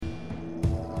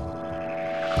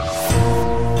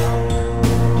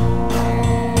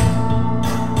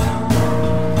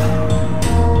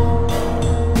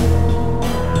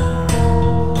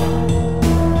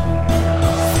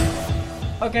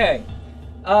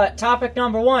Topic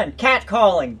number 1: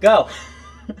 catcalling. Go.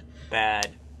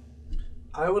 Bad.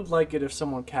 I would like it if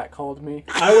someone catcalled me.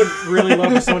 I would really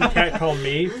love if someone catcalled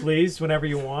me, please, whenever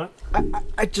you want.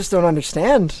 I just don't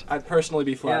understand. I'd personally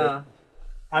be flattered. Yeah.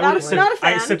 I would Not a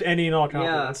fan. accept any and all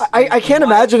compliments. I can't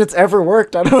imagine it's ever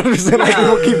worked. I don't understand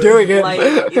how people keep doing it. Like,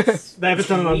 it's They haven't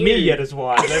done it on me yet, is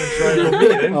why. They haven't tried it on me.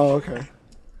 Then. Oh, okay.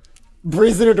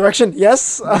 Breeze in your direction?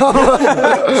 Yes?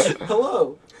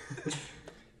 Hello. Did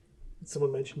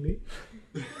someone mention me?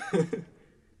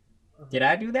 Did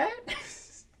I do that?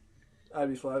 I'd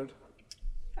be flattered.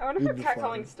 I wonder how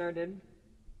catcalling started.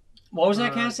 What was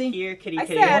that, Cassie? here, kitty, I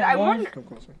kitty. said, I wonder. Come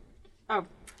closer. Oh,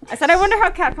 I said, I wonder how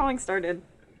catcalling started.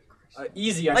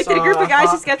 Easy. I Like, saw did a group of guys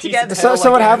hot just get piece of together? tail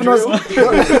So what like happened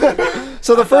Andrew. was...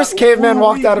 so the first caveman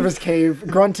walked out of his cave,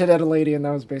 grunted at a lady, and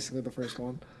that was basically the first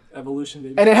one. Evolution,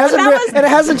 baby. And it hasn't But that was- and it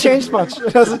hasn't changed much.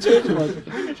 It hasn't changed much.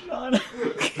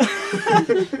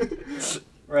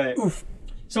 Right.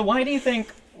 So why do you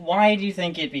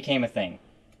think it became a thing?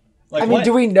 Like, I mean,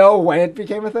 do we know when it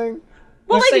became a thing?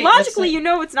 Well, Let's like, say- let's logically, say- you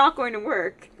know it's not going to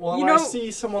work. Well, you when know, I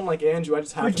see someone like Andrew, I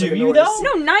just have to Do make a you, noise. though?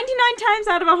 no, 99 times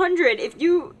out of 100,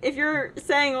 if you're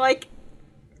saying, like,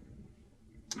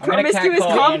 I'm gonna promiscuous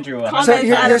catcall Andrew. comments So out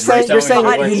you're of saying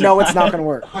Don't you know it's not going to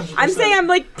work. 100%. I'm saying I'm,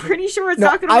 like, pretty sure it's No,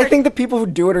 not going to I work. think the people who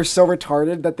do it are so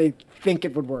retarded that they think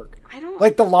it would work. I don't...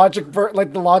 Like the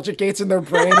logic gates in their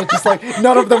brain, it's just like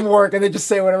none of them work, and they just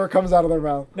say whatever comes out of their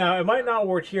mouth. Now, it might not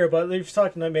work here, but if you're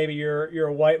talking like maybe you're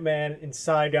a white man in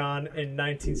Saigon in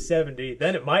 1970,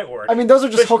 then it might work. I mean, those are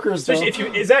just hookers, though. Especially if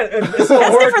you is that it still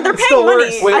That's work, different, they're it still paying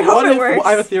works. money. Wait, I hope what it if, works. I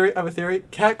have a theory.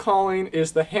 Catcalling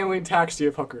is the hailing taxi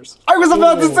of hookers. I was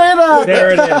about to say that.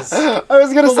 There it is. I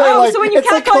was gonna say Oh, like so when you it's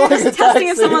like catcall, you're calling just a testing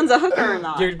if taxi. someone's a hooker or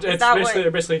not. Is that what-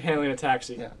 They're basically hailing a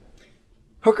taxi. Yeah.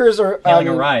 Hookers are Hailing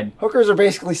a ride. Hookers are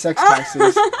basically sex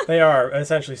taxis. They are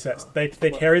essentially sex. They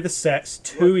carry the sex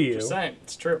to you. Just saying,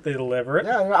 it's true. They deliver it.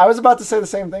 Yeah, I was about to say the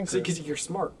same thing. Because you're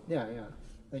smart. Yeah.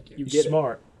 Thank you. You You're get it.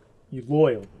 smart. You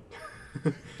loyal.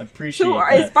 Appreciate So,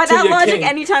 that. by To that your logic, king.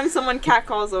 anytime someone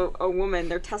catcalls a woman,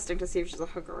 they're testing to see if she's a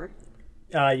hooker.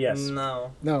 Yes.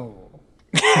 No. No.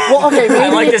 Well, okay, maybe I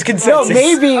like this consensus.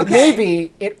 No,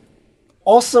 maybe it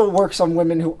also works on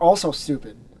women who are also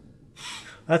stupid.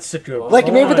 That's a good one.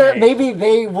 Like maybe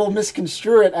they will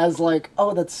misconstrue it as like,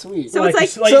 oh, that's sweet. So it's like,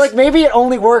 So like maybe it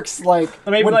only works like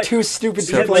Maybe when like- two stupid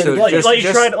So, people. like- just, like you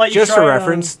just, tried- like you just for tried,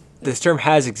 reference, this term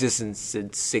has existed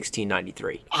since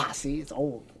 1693. See, it's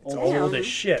old. It's old as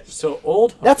shit. So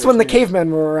old. That's when the hookers,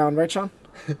 cavemen were around, right, Sean?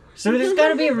 So there's got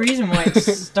to be a reason why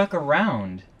it's stuck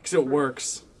around. because it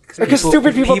works. Because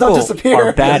stupid people don't disappear.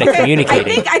 Are bad at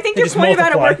communicating. I think They your just point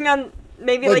about it multiply. working on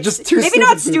maybe Like, like just two maybe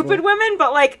not stupid stupid people. women,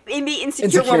 but like maybe insecure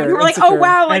Insecure, women who are like, insecure. oh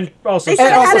wow, like And also, they said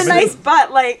And I had also- a nice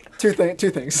butt, like Two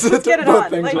things. Let's get it Both on,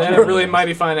 things like- are I had true. a really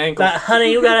mighty fine ankle.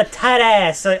 honey, you got a tight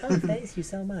ass. Like, oh, thanks you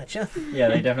so much. Yeah,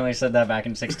 they definitely said that back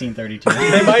in 1632.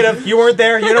 They might have. You weren't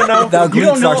there. You don't know. Thou You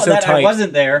don't glutes know are so that I tight.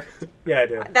 wasn't there. Yeah, I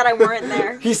do. that I weren't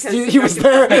there. He was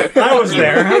there. I was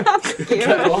there.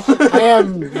 I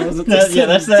am. Yeah,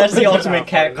 that's the ultimate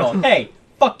cat call. Hey,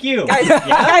 fuck you.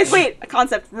 Guys, wait, a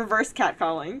concept, reverse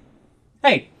catcalling.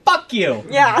 Hey, fuck you.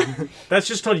 Yeah. That's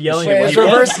just called yelling Wait, at it's people.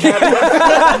 reverse cat.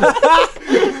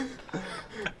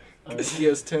 He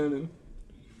has toning.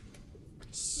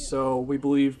 So we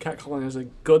believe catcalling is a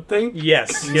good thing.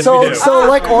 Yes. Yes, we So do. so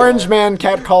like Orange Man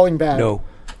cat calling bad. No.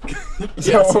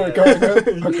 So we're going with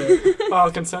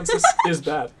okay. Consensus is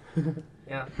bad.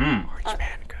 Yeah.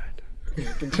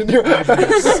 Continue.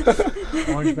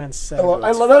 Orange Man said.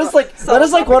 I love that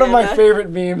is like one of my propaganda. favorite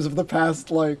memes of the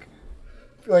past like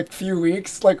few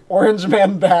weeks. Like Orange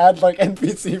Man bad like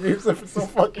NPC memes are so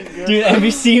fucking good. Dude,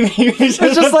 NBC memes.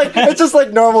 It's just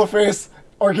like normal face.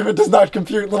 Argument does not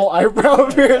compute. Little eyebrow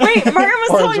appears. Wait, Martin was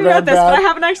Orange telling me about Man this, but I bad.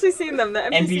 haven't actually seen them. The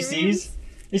NPCs.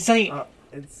 It's like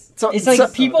It's it's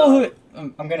like people who.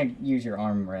 I'm gonna use your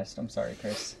armrest. I'm sorry,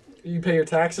 Chris. You pay your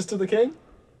taxes to the king?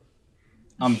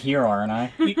 I'm here, aren't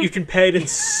I? You can pay it and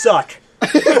suck.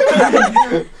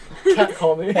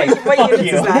 Catcall me. Hey, What fuck units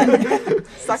you. is that?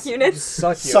 Suck units?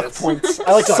 Suck suck points.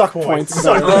 I like suck points.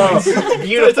 Suck points.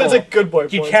 Beautiful. It's a good boy.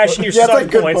 You point, cash but- in your Yeah, it's suck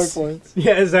like good boy points. points.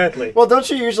 Yeah, exactly. Well, don't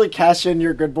you usually cash in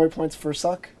your good boy points for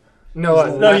suck? No,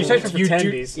 you take it for you do-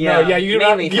 tendies. No, yeah, you do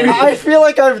not. mainly I feel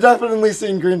like I've definitely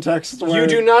seen green text. You where-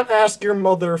 do not ask your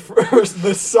mother for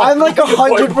the suck. I'm like good boy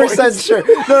 100% points. sure.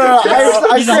 No,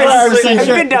 I He's swear I've 100% seen sure.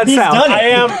 sure. been down He's south. done it. I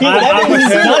am. He's I'm with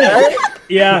done him. it.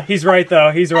 Yeah, he's right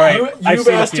though. He's right. I've You've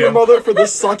seen a asked few. your mother for the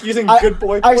suck using good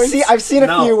boy I've points? seen a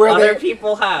No, few where other they.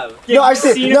 people have. No, I've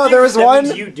seen. No, there was That one.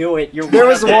 means you do it. You're There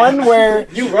was one where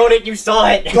You wrote it. You saw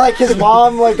it. like his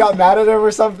mom like got mad at him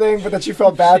or something, but then she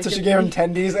felt bad, so she gave him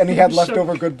tendies, and he had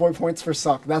leftover good boy points for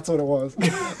suck. That's what it was.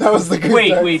 That was the good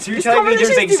Wait, thing. wait. So you're telling me there's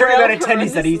a conversation's certain amount of derailed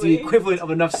attendees that he's the horrendously. equivalent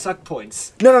of enough suck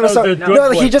points? No, so, they're good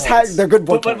no, boy he just points. had they're good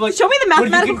boy But, points. Show me the But you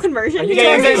mathematical can- conversion. Yeah,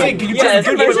 You exactly. can- Can you yeah, turn it's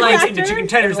good a boy conversion points factor. into chicken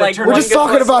tenders that Like, turn We're one just good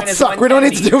talking plus about minus suck. one We don't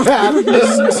need to do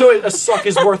math. So a suck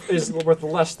is worth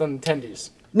less than tendies.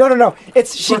 No.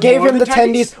 It's she Worth gave more him the than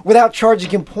tendies without charging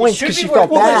him points should because be she worth felt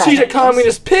more than Well, bad. she's a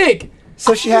communist pig.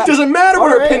 So she had. Doesn't matter what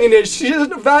her Alright. opinion is. She has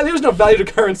no value. There's no value to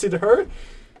currency to her.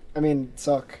 I mean,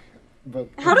 suck. But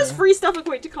How does free stuff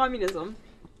equate to communism?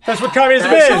 That's what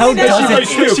communism That's is. how That's does really it?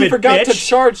 stupid, She forgot to bitch.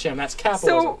 charge him. That's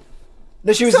capitalism. So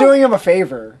no, she was doing him a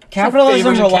favor. Capitalism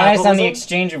favors of relies on the capitalism?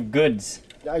 exchange of goods.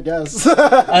 I guess.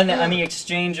 On the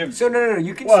exchange of. So no.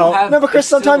 You can Well, still have. no, but Chris, it's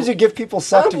still- sometimes you give people I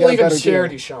suck don't to get a believe in better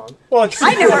charity, deal. Sean. Well, it's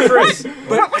I never. Chris.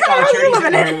 But charities are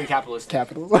inherently capitalist.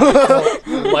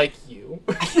 Capitalism. Like you.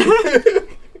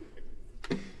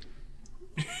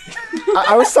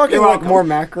 I was talking like more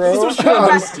macro.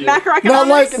 Macroeconomics.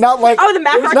 Macroeconomics. Not like. Oh, the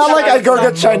macroeconomics. Not like I go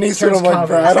get Chinese food. I'm like,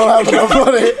 bro, I don't have enough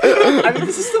money. I mean,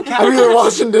 this is still I'm capitalism. either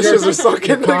washing dishes or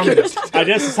sucking. I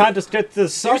just decided to get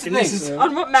this suck. Here's the and this thing. is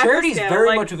On what macro Charity's scale? very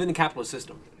Like, much within the capitalist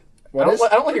system. What is? I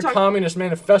don't like your talking- communist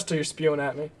manifesto you're spewing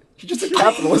at me. You're just a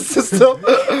capitalist system.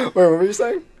 Wait, what were you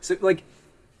saying? So like,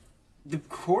 the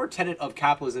core tenet of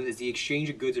capitalism is the exchange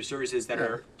of goods or services that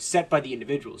are set by the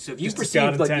individuals. So if you Just as perceive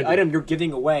God like intended. the item you're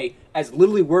giving away as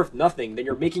literally worth nothing, then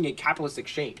you're making a capitalist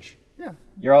exchange.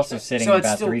 You're also sitting So it's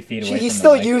about still- 3 feet away He from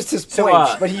still the mic. used his So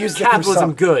points, but he used it for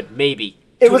capitalism suck. good, maybe.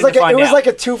 It Tune was in like to it find was out. like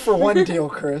a 2-for-1 deal,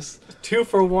 Chris. 2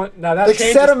 for 1. Now that Like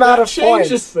changes, set amount that of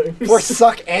changes points things. for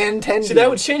suck and tendies. See, that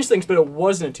would change things, but it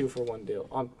wasn't a 2-for-1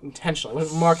 deal intentionally. It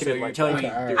wasn't So marketed you're like telling that. me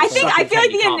Okay, there's alright. I feel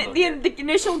like combo. the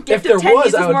initial gift there of tendies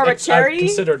was, I was would- more of a I'd charity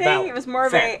consider it thing. valid. It was more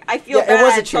of Fair. a I feel Yeah, it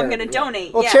was a bad, so I'm charity, gonna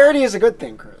donate. Well, yeah. charity is a good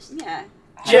thing, Chris. Yeah.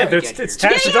 yeah, Charity it's get here.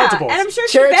 tax Yeah, deductibles. and I'm sure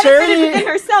she Charity- benefited within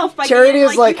herself by charity getting,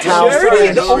 is like you how- know, Charity,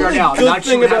 Yeah, the we are only now. good Not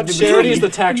thing sure about how to charity is be-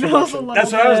 the tax reduction.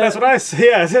 That's what I say.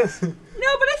 Yeah. No,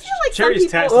 but I feel like Charity's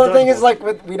some tax people. Well, the thing is,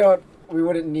 deductible. like, we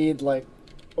wouldn't need like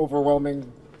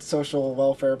overwhelming social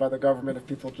welfare by the government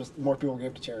if more people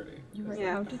gave to charity.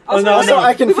 Yeah. Oh, no, Also,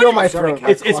 I can we feel wouldn't- my throat.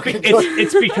 It's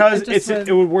because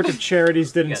it would work if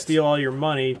charities didn't Yes. steal all your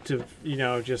money to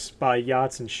just buy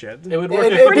yachts and shit. It would work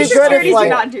It'd if be Pretty sure good if charities do like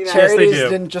not do that. Yes, they charities do.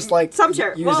 didn't just like Some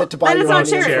chari- use well, it to buy then your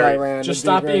it's not own charity. for Iran. just and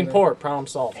stop be being great. poor. Problem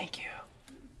solved.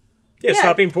 Yeah, Yeah.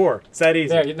 stop being poor. It's that easy.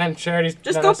 There, then charities.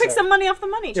 Just not go pick necessary. some money off the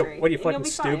money Yeah, tree. what are you, and you'll fucking be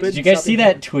fine. stupid? Did you guys see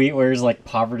that tweet where it's like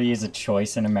poverty is a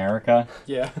choice in America?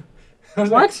 Yeah.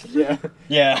 What? Yeah.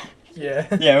 Yeah, Yeah.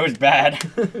 yeah, it was bad.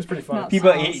 It was pretty fun.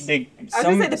 People, gonna say,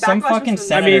 the some backlash fucking was-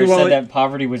 senator well, said that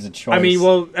poverty was a choice. I mean,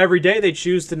 well, every day they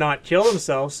choose to not kill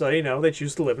themselves, so they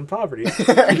choose to live in poverty.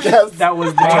 I guess. That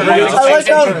was the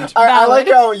I like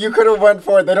how you could have went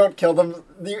for they don't kill them.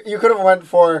 You could have went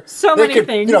for So they many could,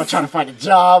 things. trying to find a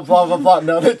job, blah blah blah.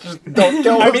 No, they just don't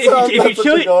kill I mean, themselves. if you That's what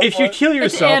you're going for. kill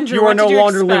yourself, Andrew, you are what no did you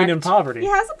longer living in expect? poverty. He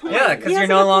has a point. Yeah, He because has you're a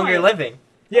no good longer point. living.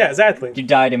 Yeah, exactly. you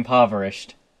died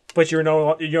impoverished. But you are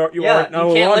no Yeah, no you can't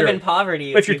longer. live in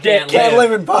poverty But if you're you dead. can't Can't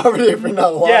live in poverty if you're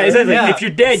not alive. Yeah, exactly. Yeah. If you're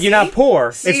dead, you're not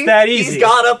poor. See? It's that easy. He's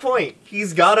got a point.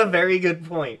 He's got a very good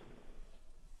point.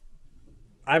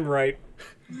 I'm right.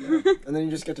 And then you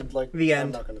just get to like. The I'm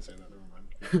end. not gonna say that.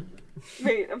 Never mind.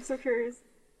 Wait, I'm so curious.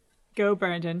 Go,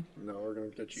 Brandon. No, we're gonna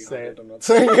get you. Say it. I'm not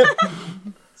saying it.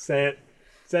 Say it.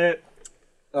 Say it.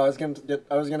 I was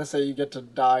gonna say you get to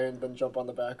die and then jump on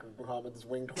the back of Muhammad's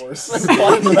winged horse and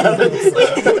fly into the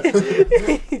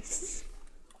heavens.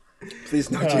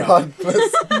 Please no jihad,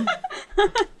 please.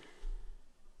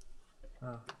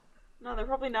 No, they're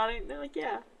probably not. They're like,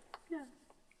 yeah.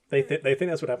 They think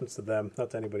that's what happens to them, not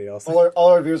to anybody else. All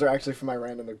our views are actually from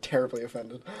Iran and they're terribly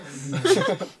offended.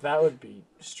 That would be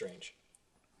strange.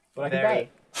 But I can buy Very. it.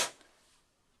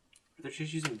 They're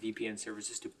just using VPN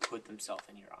services to put themselves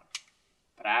in Iran,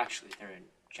 but actually they're in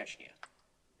Chechnya.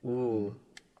 Ooh.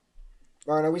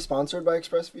 Lauren, are we sponsored by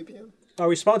ExpressVPN? Are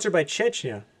we sponsored by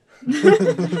Chechnya?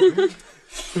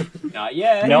 Not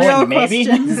yet. No Real one, maybe.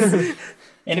 questions.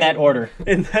 In that order.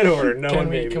 In that order, no Can one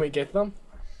we maybe. can we get them?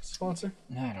 Sponsor?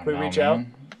 I don't We know, reach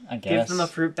man. I Give guess. them a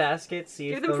fruit basket, see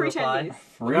Give if them they'll free reply. tendies.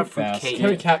 fruit fruit basket. cake. Can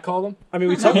we catcall them? I mean,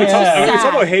 we talk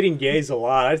about hating gays a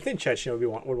lot. I think Chechnya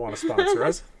would want to sponsor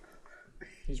us.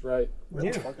 He's right. Where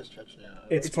Yeah. the fuck is Chechnya?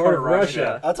 It's part of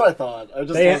Russia. That's what I thought. I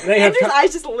just They have Andrew's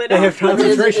eyes just lit they up. have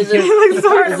concentration camps. He looks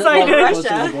so is it like excited. close to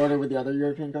the Russia. border with the other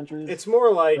European countries? It's more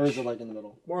or is it like like in the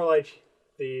middle? more like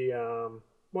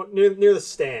well, near the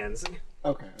stands.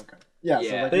 Okay. Yeah. So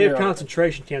Yeah. like They have near-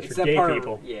 concentration camps It's for that gay part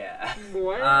people. Yeah.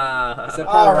 What? It's that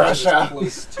Oh, part of Russia. Russia.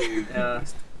 Close to. Yeah.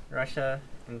 Russia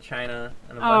and China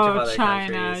and a bunch of Oh, other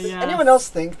China, countries. yeah. Anyone else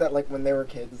think that like when they were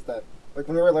kids that like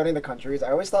when we were learning the countries,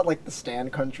 I always thought like the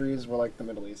stand countries were like the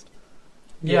Middle East.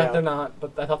 Yeah, they're not,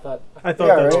 but I thought that. I thought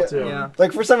Yeah, that right? too. Yeah.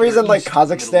 Like for some reason, like East,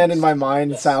 Kazakhstan Middle in my East.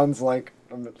 mind Yes. sounds like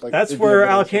That's it'd be a where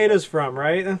Middle Al East people. Qaeda's from,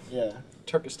 right? Yeah.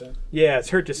 Turkestan, Yeah, it's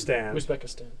Turkestan.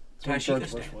 Uzbekistan, That's where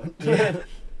George Bush Tajikistan. went.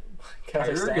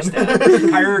 Kazakhstan.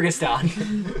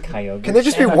 Kyrgyzstan. Coyote. Can they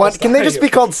just be one? Can they just be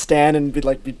called Stan and be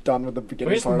done with the Can beginning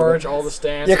we just part? merge of all the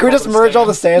stands? it? Yeah, can we just merge all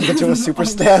the stands? stands into a super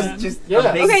stand? Just Yeah.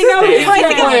 a big Okay, no, stand. when I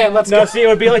think of Plan, let's No, go. see, it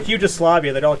would be like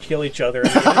Yugoslavia. They'd all kill each other.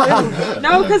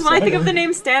 no, because when I think of the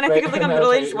name Stan, I think of like a Right,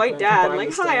 middle-aged okay, white we dad. combine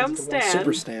Like, the hi, I'm stands into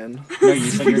Super Stan. Stan. No, you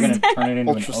said you're gonna turn it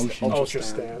into Ultra- an ocean. Ultra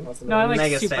Stan. That's the No, I like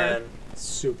Mega super. Stan.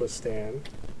 Super Stan.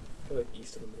 I feel like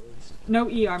east of the Middle East. No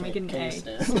ER, make it an Can you A.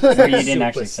 stand? So you didn't Super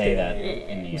actually say that Stan.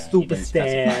 in the. You Super didn't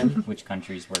specify Stan. which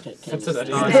countries were. That's it. I Oh, didn't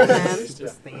yeah. know. Yeah.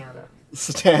 Stan.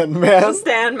 Stan, man.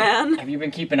 Stan, man. Have you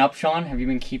been keeping up, Sean? Have you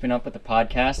been keeping up with the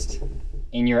podcast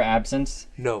in your absence?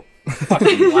 No.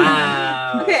 Fucking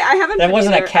Wow. Okay, I haven't. That been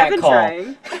wasn't a either. cat I've been call.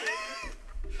 trying.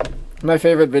 My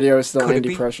favorite video is still Could it Andy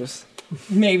be? Precious.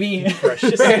 maybe.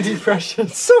 Andy Precious.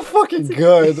 It's so fucking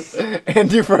good.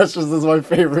 Andy Precious is my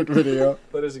favorite video.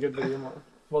 That is a good video. Mark.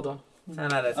 Well done.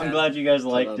 10 out of 10. I'm glad you guys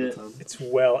liked it. It's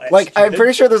well Like, I'm executed.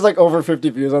 pretty sure there's like over 50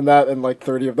 views on that, and like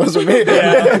 30 of those are me.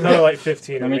 Yeah, another like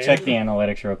 15. Let of me me. check the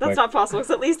analytics real quick. That's not possible,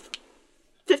 because at least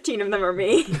 15 of them are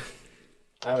me.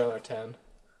 I have another 10.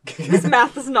 This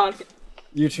math is not.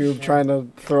 YouTube trying to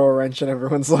throw a wrench in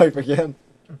everyone's life again,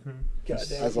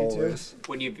 Goddamn as YouTube. always.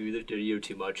 When you view the video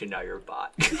too much and now you're a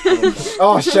bot.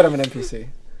 Oh shit, I'm an NPC.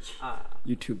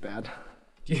 YouTube bad.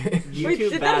 Wait,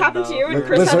 did that bad, happen to though. you? And Li-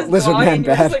 Chris lizard- had his lizard blog man and you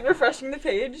were bad. just like refreshing the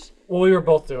page? Well, we were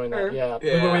both doing that. Or- Yeah.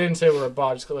 Yeah. We didn't say we were a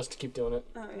bot. Just let's keep doing it.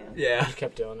 Oh, yeah. Yeah. Just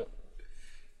kept doing it.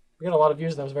 We got a lot of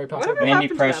views. That was very positive. Whatever Andy happened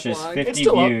to that Precious, blog? 50 It's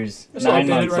still up. views, It's still 9 updated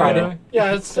months right ago. now.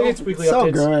 Yeah, it's weekly So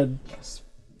updates. good.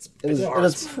 It is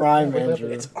art. prime Yeah, Andrew.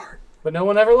 it's art. But no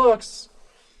one ever looks.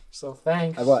 So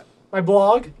thanks. I what? My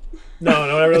blog. No,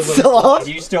 I really It's still up?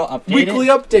 Do you still update Weekly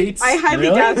it? updates. I highly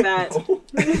Really? doubt that.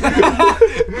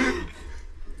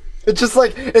 It's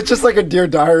just like a Dear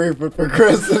Diary, but for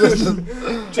Chris. It's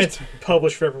just, It's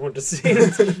published for everyone to see.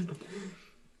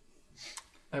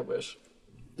 I wish.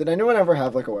 did anyone ever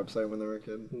have like a website when they were a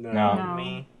kid? No. No.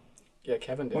 Me. Yeah,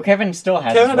 Kevin did. Well, Kevin still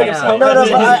has Kevin his had a website. No, no,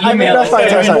 His but I mean, email that's fine,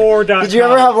 is- sorry, sorry. Kevinmore.com. Did you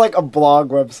ever have like a blog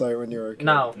website when you were a kid?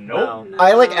 No. Nope. No.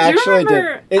 I like Do you actually did.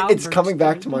 remember It's Albert's coming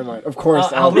back thing? to my mind. Of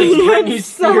course, Albert Albert. Britney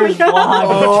Spears blog.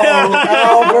 Oh,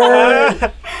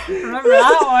 Albert. Remember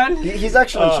that one? He's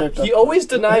actually chipped up. He always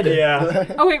denied it.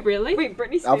 Yeah. Oh wait, really? Wait,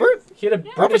 Britney Spears? Albert? He had a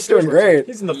Britney Albert's Spears doing website. great.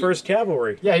 He's in the 1st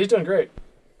Cavalry. Yeah, he's doing great.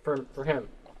 For him.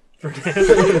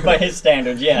 By his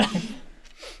standards, yeah.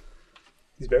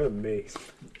 He's better than me.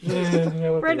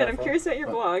 Brandon, I'm curious about your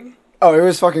blog. Oh, it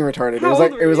was fucking retarded. It How was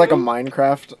like old it were was like a you?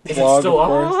 Minecraft Is it blog, still of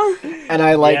up? course. Aw. And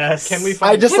I like Yes. Can we I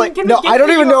find just Can- like can we no, get I don't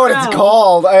the even know what it's URL?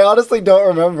 called. I honestly don't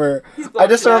remember. I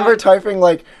just blocked remember out. typing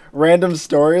like random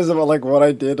stories about like what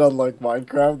I did on like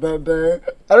Minecraft that day.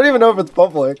 I don't even know if it's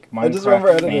public. I just remember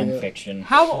Minecraft editing fan it. fiction.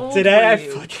 How old Did were I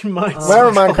you? fucking mind? Whenever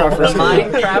Minecraft The first came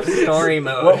out. Minecraft story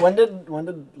mode. When did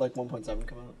like 1.7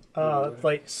 come out?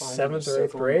 Like 7th or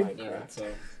 8th grade. Yeah, so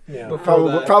Yeah.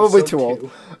 probably too old.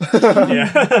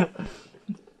 Yeah.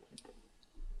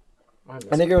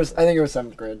 I think it was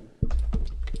 7th grade.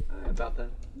 About that.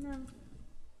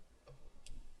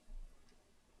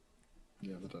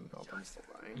 Yeah, that doesn't help.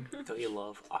 Don't you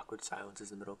love awkward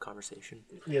silences in the middle of conversation?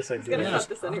 Yes, I do. Gonna Yeah. cut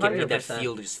this You anyway. need that 100%.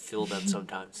 feel to just fill that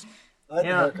sometimes. I had the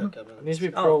Yeah. haircut, Kevin. It needs to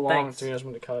be Oh, prolonged thanks. so he knows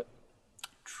when to cut.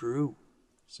 True.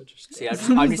 Such a See,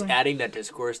 I'm just adding that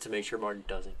discourse to make sure Martin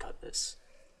doesn't cut this.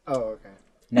 Oh, okay.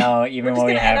 No, even We're just when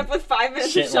we gonna end have up with 5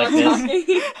 minutes shit of Sean like this.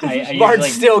 talking. I Martin's usually,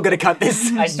 still gonna cut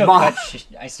this. I still Mom.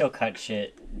 cut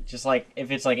shit. Just like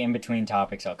if it's like in between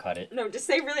topics, I'll cut it. No, just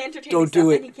say really entertaining Don't stuff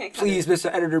do and he it, can't cut please, it.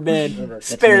 Mr. Editor Man. That's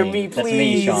Spare me, That's me,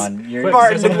 please. Sean. You're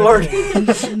Martin the Lord.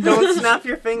 Don't snap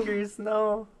your fingers.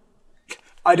 No.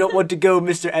 I don't want to go,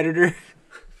 Mr. Editor.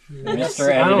 Mr.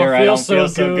 Editor. I don't feel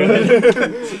so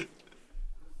good.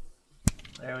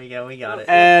 There we go. We got it.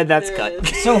 And that's There cut.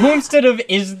 it is. So who instead of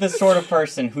is the sort of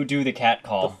person who do the cat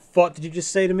call? fuck did you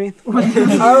just say to me?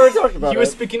 I already talked about He it.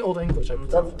 was speaking Old English.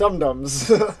 Dum-dums.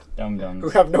 Dum dums. Who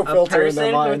have no A filter in their person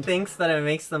who mind. thinks that it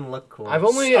makes them look cool. I've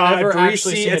only ever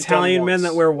actually greasy seen Italian it men done that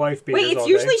once. wear wife beaters Wait, it's all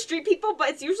usually day. street people, but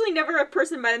it's usually never a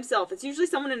person by themselves. It's usually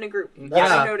someone in a group.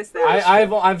 Yeah. I noticed that.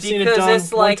 I've seen it Because done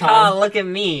it's like, one time. ha, look at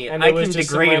me. And I it was can just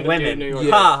degrade some random dude in women. New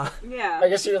York. Ha. Yeah. I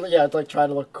guess you're it's like trying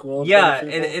to look cool. in Yeah,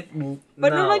 front of people. But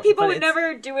no, normally people but would it's-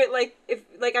 never do it like if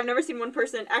like I've never seen one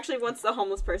person actually once a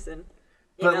homeless person.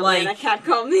 But, LA, like- and a cat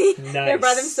called me. They're by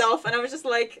Nice. themselves, and I was just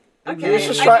like, He okay, was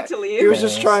just I trying. need to leave. He was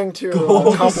just trying to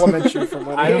compliment you from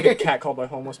I don't money. get catcalled by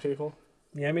homeless people.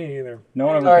 Yeah, me neither. No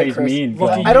one ever All right, pays Chris. me in Look,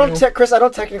 kind. I don't, Chris. I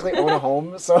don't technically own a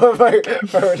home, so if I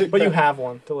were to, But you have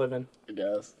one to live in. I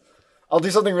guess. I'll do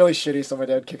something really shitty so my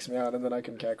dad kicks me out, and then I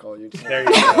can catcall you. Just There you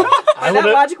go. By that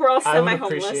logic, we're all I would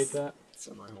semi-homeless. appreciate that.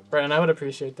 semi-home. Brandon, I would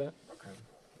appreciate that.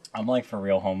 I'm like for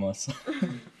real homeless.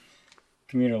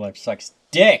 Commuter life sucks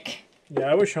dick. Yeah,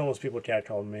 I wish homeless people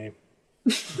catcalled me.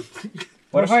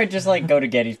 What if I just like go to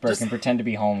Gettysburg and pretend to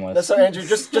be homeless? That's so Andrew.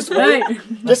 Just wait.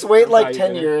 Just wait How like you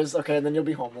 10 doing? years, okay, and then you'll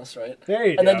be homeless, right? There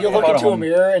you And go. then you'll How look about a into a home-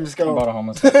 mirror and just What about go, a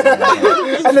homeless person?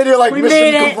 and then you're like, We mission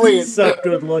made it." complete. What's up,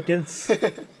 good looking?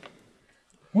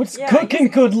 What's Yeah, cooking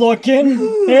good looking?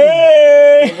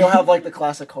 Hey! And you'll have like the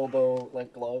classic hobo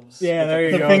like gloves. Yeah, there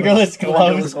you The go. fingerless The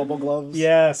fingerless gloves. hobo gloves.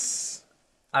 Yes.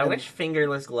 I wish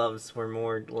fingerless gloves were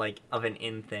more like of an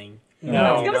in thing. No.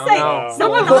 I was gonna say, no.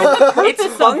 someone like It's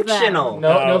functional.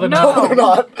 No, they're No. No, they're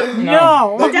not.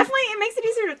 No. Well, definitely, it makes it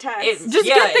easier to text. Just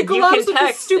Yeah, get the you can gloves with the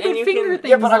text stupid and you finger can- things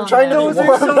Yeah, but I'm on trying to them. be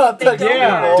more about They don't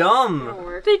technical.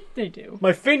 dumb. They do.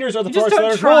 My fingers are the You just parts that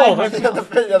don't are try cold. hard Yeah, the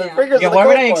fingers Yeah, are the why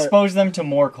would cold I part. expose them to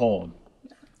more cold?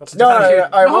 No, all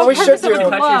right, what we should purpose of do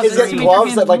the gloves is is get to make gloves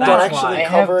your that like hands don't warm. actually I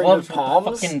have cover your gloves with the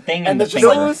palms, fucking thing in and the there's just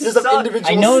finger. like there's an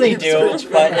individual. I know they sleeves do, to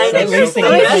each but finger. at least they so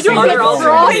can that's make other fingers alternative.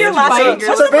 warm. Oh, you're laughing.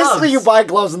 Fingerless So basically, gloves. you buy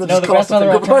gloves and then No, just the cut off best the other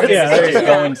finger parts. alternative Yeah, is there you just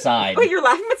go. go inside. Wait, you're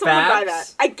laughing, but someone would buy that.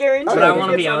 Facts. I guarantee. But But Yeah, I you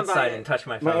want to be someone would buy outside it. and touch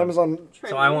my My phone. Amazon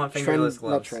So I want fingerless not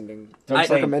gloves. trending. Don't I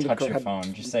say recommended touch your code.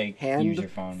 phone. Just say Hand, use your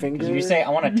phone. finger, Because if you say I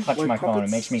want to touch like my phone, it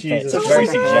puppets. makes me Jesus. fit. It's It's very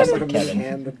like a hand, suggestive, like a mini Kevin.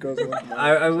 hand that goes along the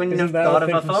I wouldn't Isn't have that thought a of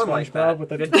thing a from phone like SpongeBob that. with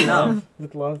the Good to know. the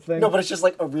glove thing? No, but it's just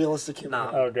like a realistic human.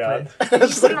 No. Oh god. It's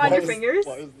just Put like, it on why your is- fingers.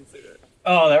 why is this here?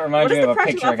 Oh, that What reminds is me the of a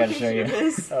practical picture I gotta show application you.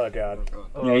 of this? Oh god.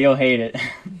 Yeah, you'll hate it.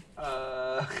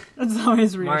 That's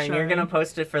always reassuring. Martin, you're gonna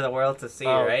post it for the world to see,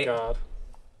 Oh right? god.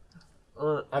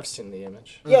 I've seen the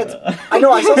image. Yeah, I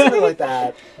know. I saw something like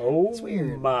that. Oh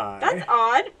weird. my. That's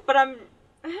odd, but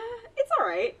it's all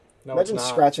right. No, Imagine it's not.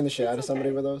 scratching the shit out of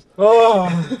somebody with those. Oh.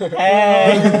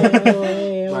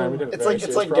 Hey. Martin, we did a It's very like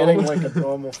serious getting problem. like a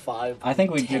normal 5. I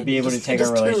think we'd 10. be able to Just- take just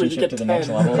our do it, you relationship get to the 10. next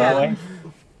level that Yeah. way.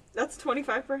 That's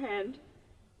 25 per hand.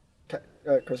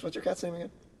 Chris, what's your cat's name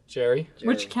again? Jerry,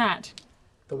 Which cat?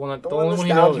 the one that The the one only that's one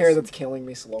he down knows. here that's killing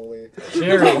me slowly.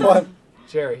 Jerry. What?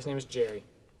 Jerry. His name is Jerry.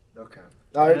 Okay.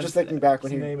 No, I was just thinking back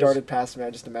when His he name is darted past me, I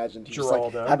just imagined he just like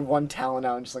Geraldo. had one talon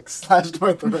out and just like slashed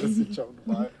my throat as he jumped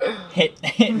by. Hit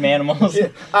animals. Yeah,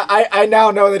 I now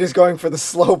know that he's going for the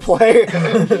slow play.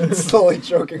 It's slowly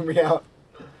choking me out.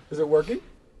 Is it working?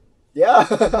 Yeah.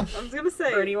 I was gonna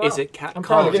say. Pretty well. Is it cat You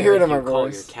calling? can hear it in if my you call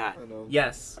voice. your cat? I know.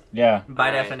 Yes, Yeah. by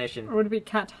Alright. definition. Or would it be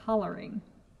cat hollering?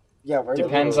 Yeah, where did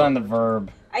Depends on the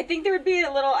verb. I think there would be a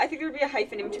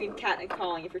hyphen in between cat and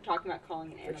calling if you're talking about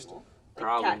calling an animal. Like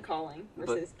Probably. cat calling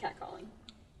versus cat calling.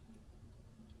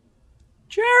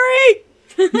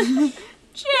 Jerry!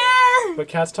 But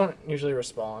cats don't usually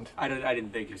respond. I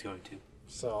didn't think he was going to.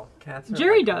 So Cats are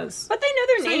Jerry like- does. But they know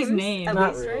their Say names. his name. At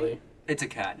not least, really. right? It's a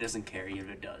cat. It doesn't care even if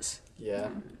it does. Yeah.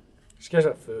 She cares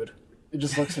about food. He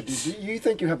just looks at you. Do you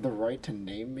think you have the right to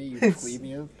name me, you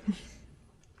plebeian?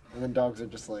 And then dogs are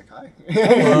just like, hi.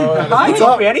 Hi, What's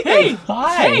up? anything?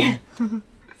 Hi.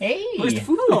 Hey. Where's the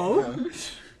food? Hello.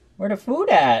 Where the food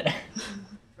at?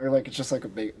 Or like it's just like a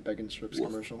Bacon Strips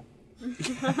commercial.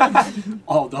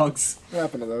 All dogs. What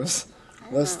happened to those?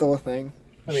 Are those still a thing?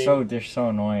 I mean, They're so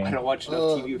annoying. I don't watch enough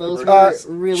TV for Uh,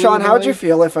 burgers. Sean, how would you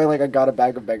feel if I got a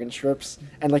bag of bacon strips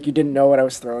and like you didn't know what I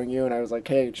was throwing you and I was like,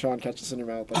 hey, Sean, catch this in your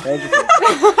mouth? Like, how would you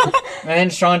feel? And then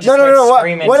Sean just No. starts What,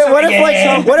 screaming. what if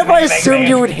 "Bang, what if I bang, assumed bang."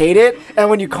 you would hate it and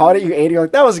when you caught it, you ate it? You're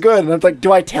like, that was good. And I'm like,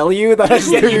 do I tell you that I just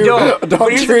threw you a dog But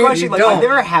here's the treat? question: like, I've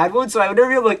never had one, so I would never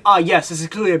be like, ah, yes, this is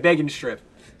clearly a bacon strip.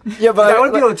 Yeah, but I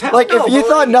wouldn't be able to tell. like No, if you but,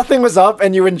 thought like- nothing was up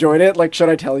and you enjoyed it, like should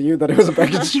I tell you that it was a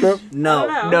bacon strip? No,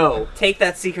 No. No. take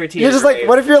that secret to You're your just like, grave.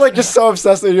 what if you're like just so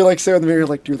obsessed that you're like sitting with me, you're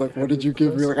like, dude, like what did you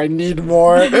give me? Like I need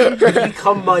more.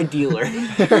 Become my dealer.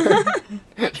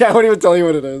 Yeah, I won't even tell you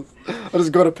what it is. I'll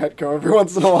just go to Petco every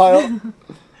once in a while. Why do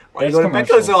you There's go to Petco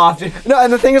commercials. so often? No,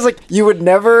 and the thing is, like, you would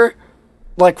never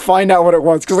like find out what it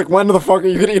was, because like when the fuck are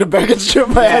you gonna eat a bacon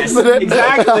strip by accident?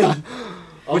 Exactly.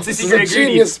 What's the This is secret a ingredient?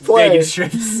 genius play. Bacon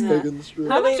strips. Bacon strip.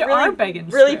 How much Really- are bacon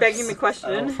Really strips? begging the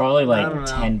question. Probably I don't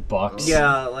like know. $10.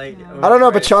 Yeah, like. I don't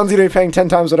know, but Sean's gonna be paying 10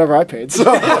 times whatever I paid. So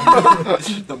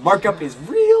The markup is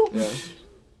real.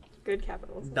 Good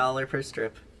capitals. $1 per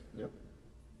strip.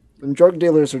 and drug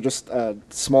dealers are just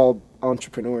small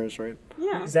entrepreneurs, right?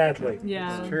 Yeah. Exactly.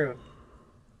 Yeah. True.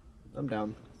 I'm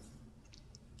down.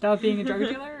 Without being a drug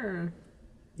dealer? Or...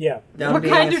 Yeah. Down What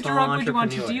being kind a of small drug would you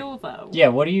want to entrepreneur. deal, though? Yeah,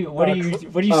 what are you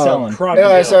selling?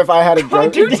 Yeah, so if I had a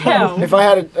drug, do tell. if I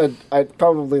had I'd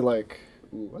probably like,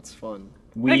 ooh, what's fun?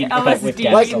 Weed Like cut with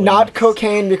LSD. Like gasoline. not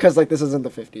cocaine because like this isn't the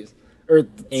 50s or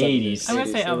 80s. I'm gonna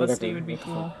say 80s, or whatever. LSD would be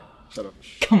cool. Shut up.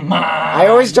 Come on. I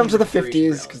always jump to the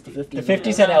 50s because the 50s. The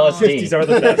 50s had LSD. 50s are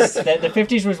the best. The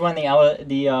 50s was when the about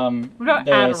the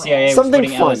Adderall? CIA was Something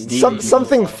putting fun. LSD.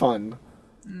 Something fun.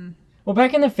 Well,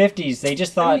 back in the 50s, they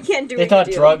just thought you can't do they what thought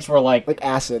you do. drugs were like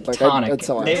acid. Like tonic. I'd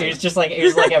sell It acid. was just like it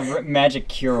was like a magic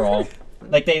cure-all.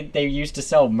 Like they used to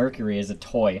sell mercury as a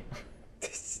toy.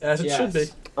 As it should be.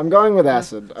 I'm going with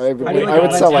acid. I would, How do you I would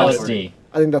like sell LSD? acid.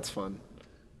 I think that's fun.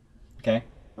 Okay.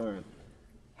 All right.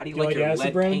 How do you You like like your acid,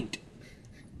 lead Brandon?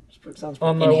 paint? Sounds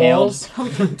On my Inhaled.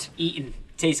 walls. Eaten.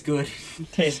 Tastes good.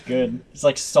 Tastes good. It's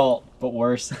like salt, but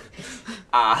worse.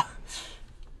 Ah.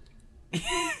 I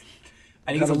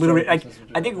think it's a little bit. I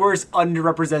think worse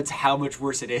underrepresents how much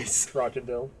worse it is.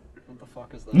 Crocodile. What the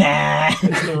fuck is that? Nah.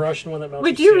 It's the Russian one that melts Wait,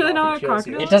 your do you skin really off know and a kills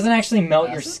you. crocodile? It doesn't actually melt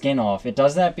your skin off. It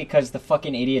does that because the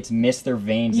fucking idiots miss their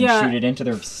veins Yeah. and shoot it into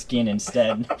their skin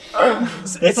instead.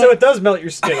 So it does melt your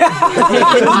skin off.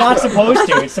 It's not supposed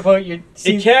to. It's supposed you.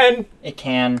 See, It can. It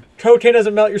can. Cocaine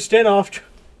doesn't melt your skin off.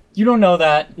 You don't know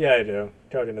that. Yeah, I do.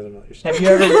 Cocaine doesn't melt your skin. Have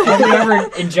you ever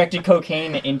injected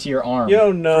cocaine into your arm? You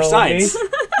don't know For science. me.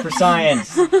 For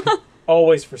science.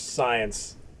 Always for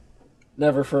science.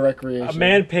 Never for recreation. A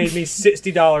man paid me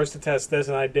 $60 to test this,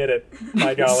 and I did it.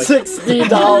 My golly.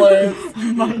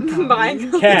 $60. My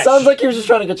It Cash. sounds like he was just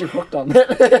trying to get you hooked on it.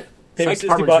 Paid me Psych $60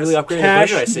 department's really upgraded the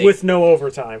cash budget, I see. with no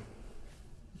overtime.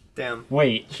 Damn.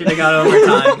 Wait. Should have got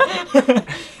overtime.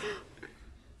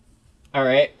 All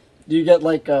right. Do you get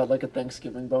like a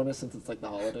Thanksgiving bonus since it's like the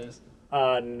holidays?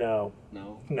 No.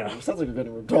 No. No. Sounds like you're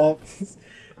getting ripped off.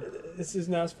 This is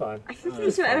now it's fine. I think you're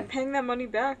just gonna end up paying that money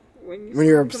back when When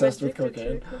you're become obsessed with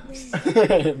addicted cocaine. to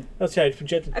cocaine. That's how I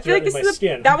projected I feel like this my is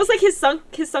skin. that was like his sunk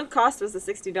cost was the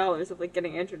 $60 of like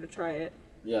getting Andrew to try it.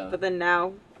 Yeah. But then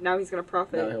now he's gonna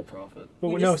profit. Now he'll profit. But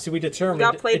You no, just see, we determined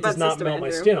got played it by does the not system, melt my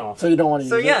Andrew. skin off. So you don't want to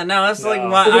So use yeah, it? now it's like No.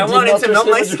 why Did it I wanted melt to your melt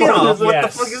my skin? skin off. What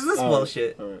Yes. the fuck is this Alright.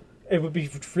 bullshit? Alright. It would be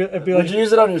like Would you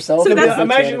use it on yourself? So it'd be, that's-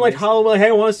 imagine like Halloween, hey,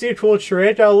 want to see a cool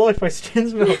trick? Oh look, my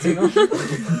skin's melting off.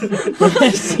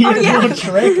 See Oh, the yeah. little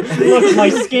trick? Look, my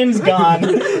skin's gone.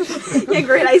 Yeah,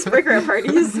 great icebreaker at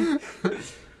parties.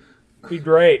 Be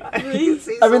great. I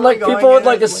mean, like, people would,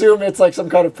 like, assume it's, like, some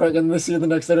kind of prank, and they see the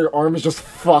next day their arm is just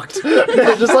fucked.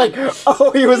 They're just like,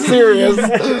 oh, he was serious.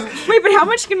 Wait, but how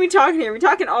much can we talk here? Are we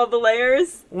talking all the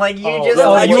layers? Like you Oh, just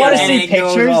Oh, touch you it want to and see it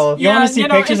goes pictures? all- You want to see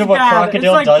pictures of what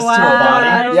crocodile does to a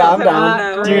body? Yeah, I'm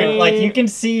down. Dude, like you can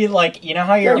see, like you know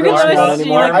how your You can arm really see,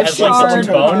 like, has like charred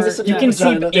some bones. parts. You can see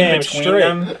in Damn between straight.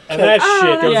 them. And that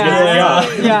shit goes yeah.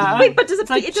 into the Yeah. Wait, but does it?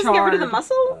 like It doesn't get rid of the charred.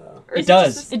 muscle? Or It is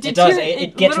does. just- It does.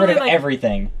 It gets rid of literally, like-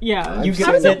 everything. Yeah. You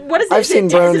How does it? What is it? I've Is it- seen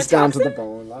is it burns a down to the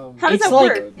toxin? bone. How does It's that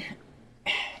like- work?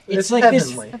 It's like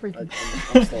this. Everything.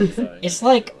 It's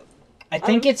like I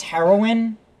think it's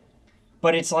heroin,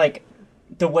 but it's like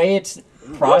the way it's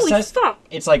processed. Holy fuck!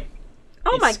 It's like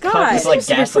Oh my it's cut god! with like Seems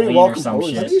to be pretty gasoline well or some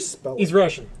composed. How do shit. you spell He's it?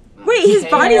 Russian. Wait, his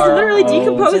body's literally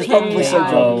decomposing. Probably so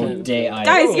Oh, drunk.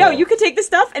 Guys, yo, you could take this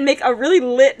stuff and make a really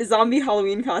lit zombie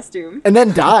Halloween costume. And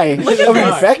then die of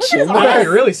infection. Oh, that'd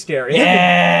be really scary.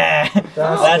 Yeah.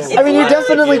 That's I mean, you It's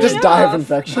definitely just literally die of off.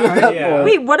 infection at that Yeah. point.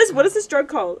 Wait, what is this drug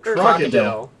called? Or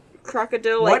Crocodile.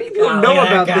 crocodile? Why Like, do you know Look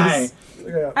at about that guy. this?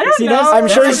 I don't See, know. I'm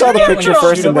sure you saw the picture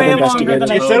first and then Way longer investigated.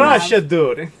 than I It's should a have. Russia,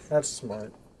 dude. That's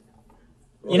smart.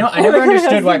 You know, I never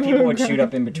understood why people would shoot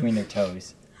up in between their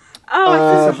toes.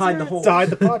 Oh, it's Hide the hole. To hide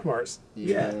the pock marks.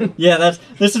 Yeah. Yeah,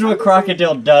 this is what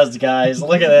crocodile does, guys.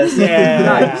 Look at this.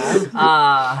 Yeah.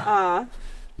 Ah.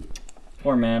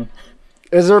 Poor man.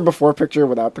 Is there a before picture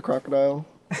without the crocodile?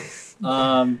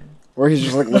 Where he's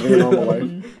just like living a normal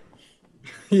life?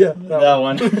 Yeah. That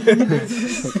one.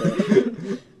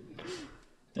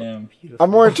 Damn.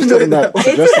 I'm more interested in that. It's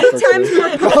suggested 8 times picture. more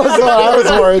That's what I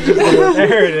was more interested in.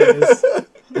 There it is.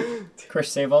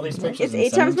 Chris, save all these pictures. It's and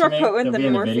 8 send times them more to me. potent They'll than be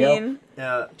in the video. morphine.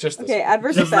 Yeah. Just this. Okay,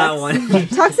 adverse Just that effects. one.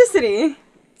 Toxicity.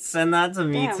 Send that to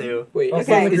me Damn. too. Wait,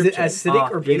 Okay. is it acidic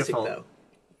Oh, or beautiful. basic though?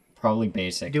 Probably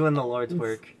basic. Doing the Lord's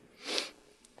work.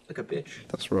 Like a bitch.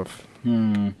 That's rough.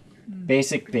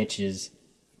 Basic bitches.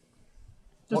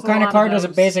 Just What kind a of lot car of does a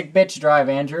those. basic bitch drive,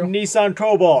 Andrew? Nissan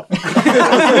Cobalt.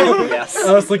 Yes.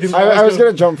 I was thinking. I was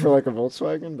gonna jump for like a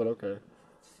Volkswagen, but okay.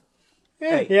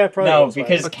 Yeah, probably. No, Volkswagen.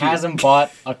 because Chasm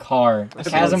bought a car.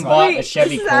 Chasm Volkswagen. bought Wait, a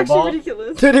Chevy this is actually Cobalt.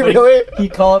 ridiculous. Did he really?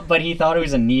 He thought it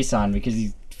was a Nissan because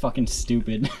he's fucking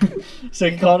stupid. So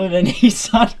he called it a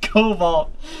Nissan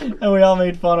Cobalt, and we all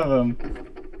made fun of him.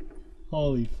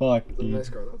 Holy fuck, dude. Nice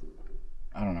car though.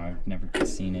 I don't know. I've never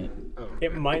seen it.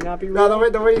 It might not be No,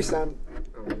 real. the way you sound.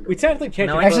 We technically can't.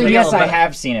 No, do it's Actually, real, yes, I but-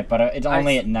 have seen it, but it's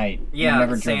only at night. Yeah, I've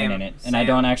never driven same, in it, and I same.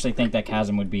 don't actually think that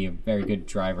Chasm would be a very good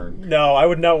driver. No, I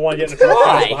would not want to get in a car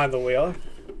Why? behind the wheel.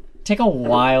 Take a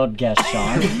wild guess,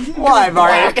 Sean. Why,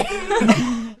 Mark?